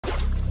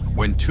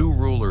When two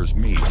rulers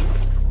meet,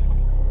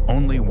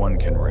 only one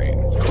can reign.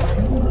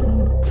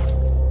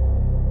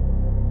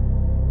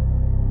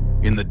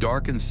 In the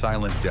dark and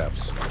silent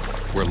depths,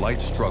 where light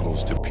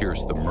struggles to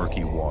pierce the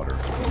murky water,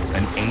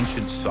 an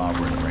ancient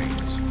sovereign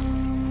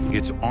reigns.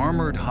 Its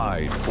armored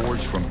hide,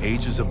 forged from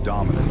ages of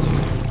dominance,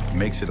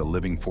 makes it a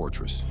living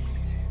fortress.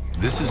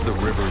 This is the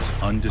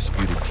river's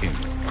undisputed king,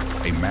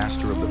 a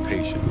master of the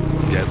patient,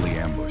 deadly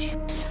ambush.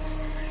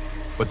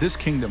 But this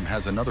kingdom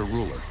has another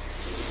ruler.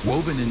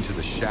 Woven into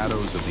the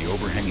shadows of the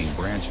overhanging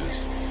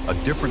branches, a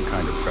different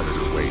kind of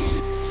predator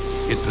waits.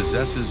 It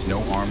possesses no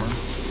armor,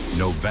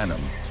 no venom,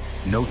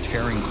 no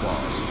tearing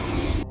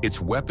claws. Its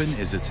weapon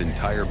is its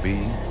entire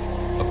being,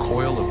 a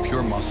coil of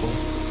pure muscle,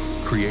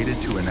 created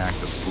to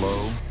enact a slow,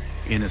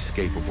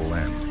 inescapable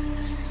end.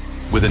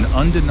 With an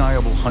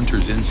undeniable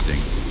hunter's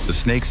instinct, the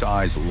snake's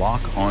eyes lock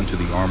onto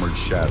the armored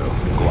shadow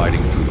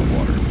gliding through the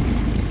water.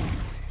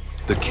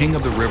 The king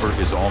of the river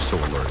is also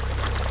alert.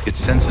 It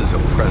senses a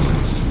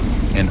presence,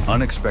 an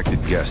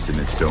unexpected guest in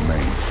its domain.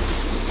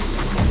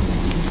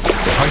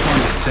 The python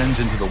descends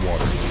into the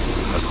water,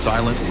 a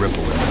silent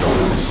ripple in the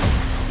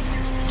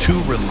darkness. Two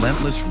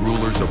relentless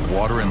rulers of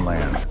water and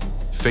land,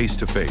 face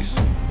to face.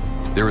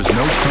 There is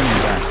no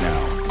turning back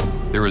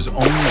now. There is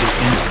only the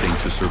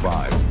instinct to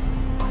survive.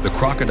 The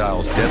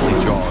crocodile's deadly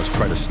jaws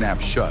try to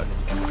snap shut,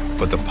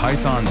 but the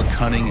python's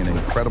cunning and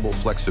incredible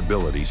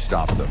flexibility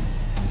stop them.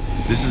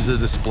 This is a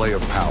display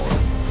of power,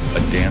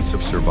 a dance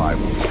of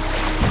survival.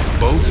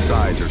 Both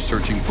sides are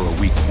searching for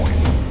a weak point.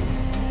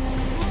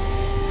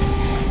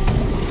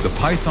 The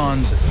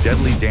python's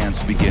deadly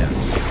dance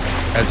begins.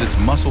 As its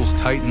muscles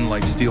tighten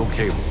like steel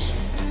cables,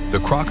 the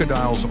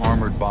crocodile's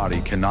armored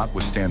body cannot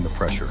withstand the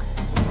pressure.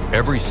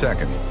 Every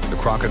second, the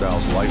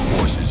crocodile's life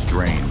force is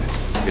drained,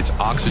 its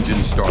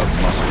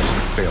oxygen-starved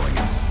muscles failing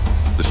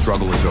it. The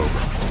struggle is over.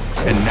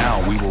 And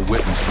now we will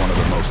witness one of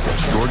the most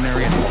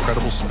extraordinary and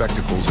incredible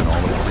spectacles in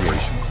all of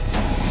creation.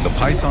 The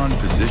python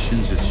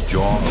positions its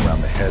jaw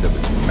around the head of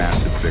its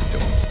massive victim.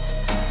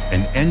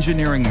 An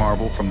engineering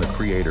marvel from the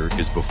creator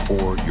is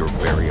before your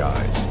very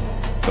eyes.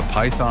 The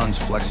python's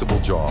flexible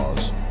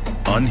jaws,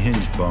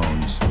 unhinged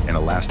bones, and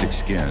elastic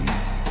skin,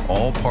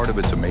 all part of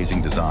its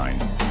amazing design,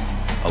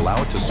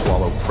 allow it to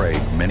swallow prey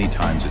many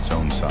times its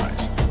own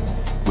size.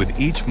 With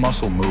each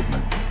muscle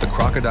movement, the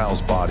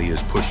crocodile's body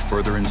is pushed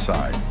further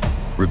inside,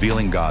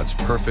 revealing God's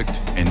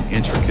perfect and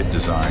intricate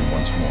design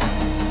once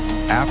more.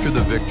 After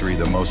the victory,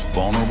 the most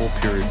vulnerable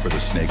period for the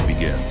snake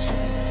begins: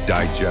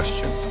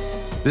 digestion.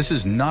 This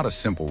is not a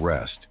simple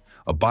rest.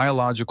 A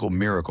biological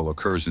miracle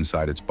occurs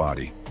inside its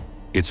body.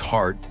 Its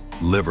heart,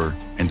 liver,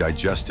 and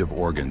digestive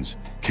organs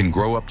can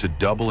grow up to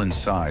double in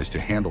size to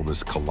handle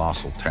this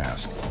colossal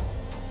task.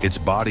 Its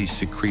body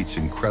secretes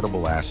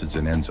incredible acids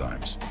and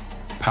enzymes,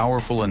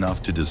 powerful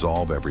enough to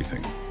dissolve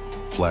everything: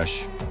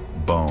 flesh,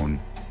 bone,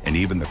 and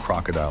even the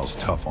crocodile's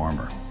tough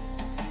armor.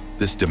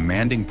 This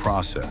demanding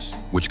process,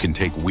 which can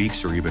take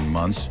weeks or even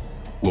months,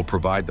 will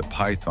provide the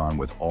python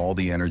with all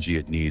the energy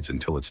it needs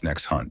until its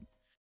next hunt.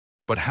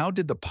 But how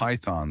did the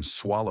python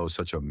swallow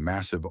such a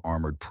massive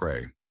armored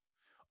prey?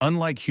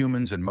 Unlike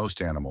humans and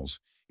most animals,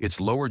 its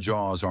lower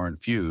jaws aren't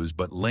fused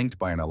but linked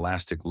by an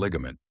elastic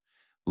ligament,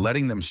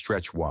 letting them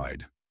stretch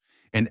wide.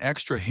 An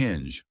extra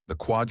hinge, the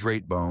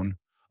quadrate bone,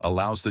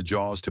 allows the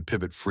jaws to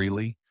pivot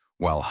freely,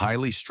 while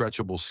highly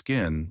stretchable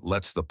skin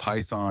lets the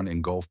python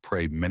engulf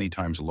prey many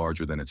times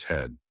larger than its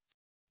head.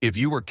 If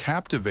you were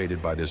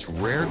captivated by this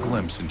rare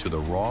glimpse into the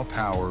raw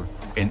power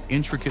and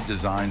intricate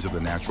designs of the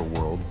natural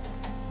world,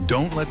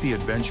 don't let the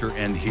adventure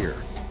end here.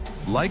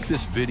 Like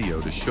this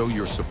video to show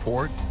your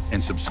support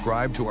and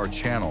subscribe to our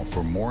channel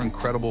for more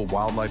incredible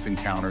wildlife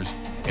encounters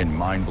and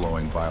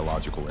mind-blowing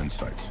biological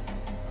insights.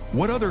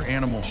 What other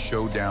animal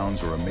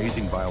showdowns or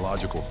amazing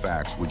biological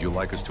facts would you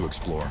like us to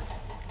explore?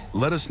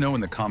 Let us know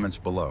in the comments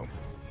below.